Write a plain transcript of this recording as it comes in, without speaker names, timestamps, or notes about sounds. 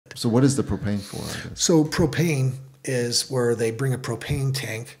So what is the propane for, I guess? So propane is where they bring a propane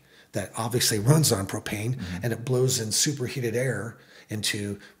tank that obviously runs on propane, and it blows in superheated air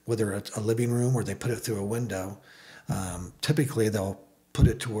into whether it's a living room or they put it through a window. Typically, they'll put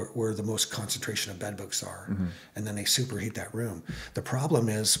it to where the most concentration of bedbugs are, and then they superheat that room. The problem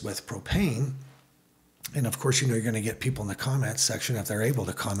is with propane, and of course, you're going to get people in the comments section, if they're able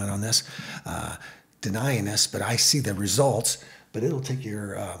to comment on this, denying this, but I see the results. But it'll take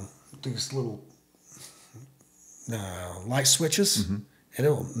your these little light switches, and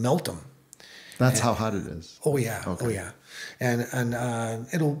it'll melt them. That's how hot it is. Oh yeah, Okay. oh yeah, and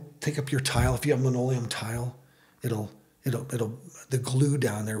it'll take up your tile. If you have linoleum tile, it'll the glue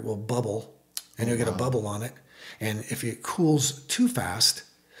down there will bubble, and you'll get a bubble on it. And if it cools too fast,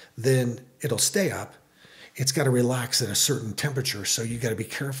 then it'll stay up. It's got to relax at a certain temperature, so you got to be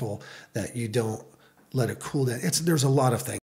careful that you don't let it cool down. There's a lot of things.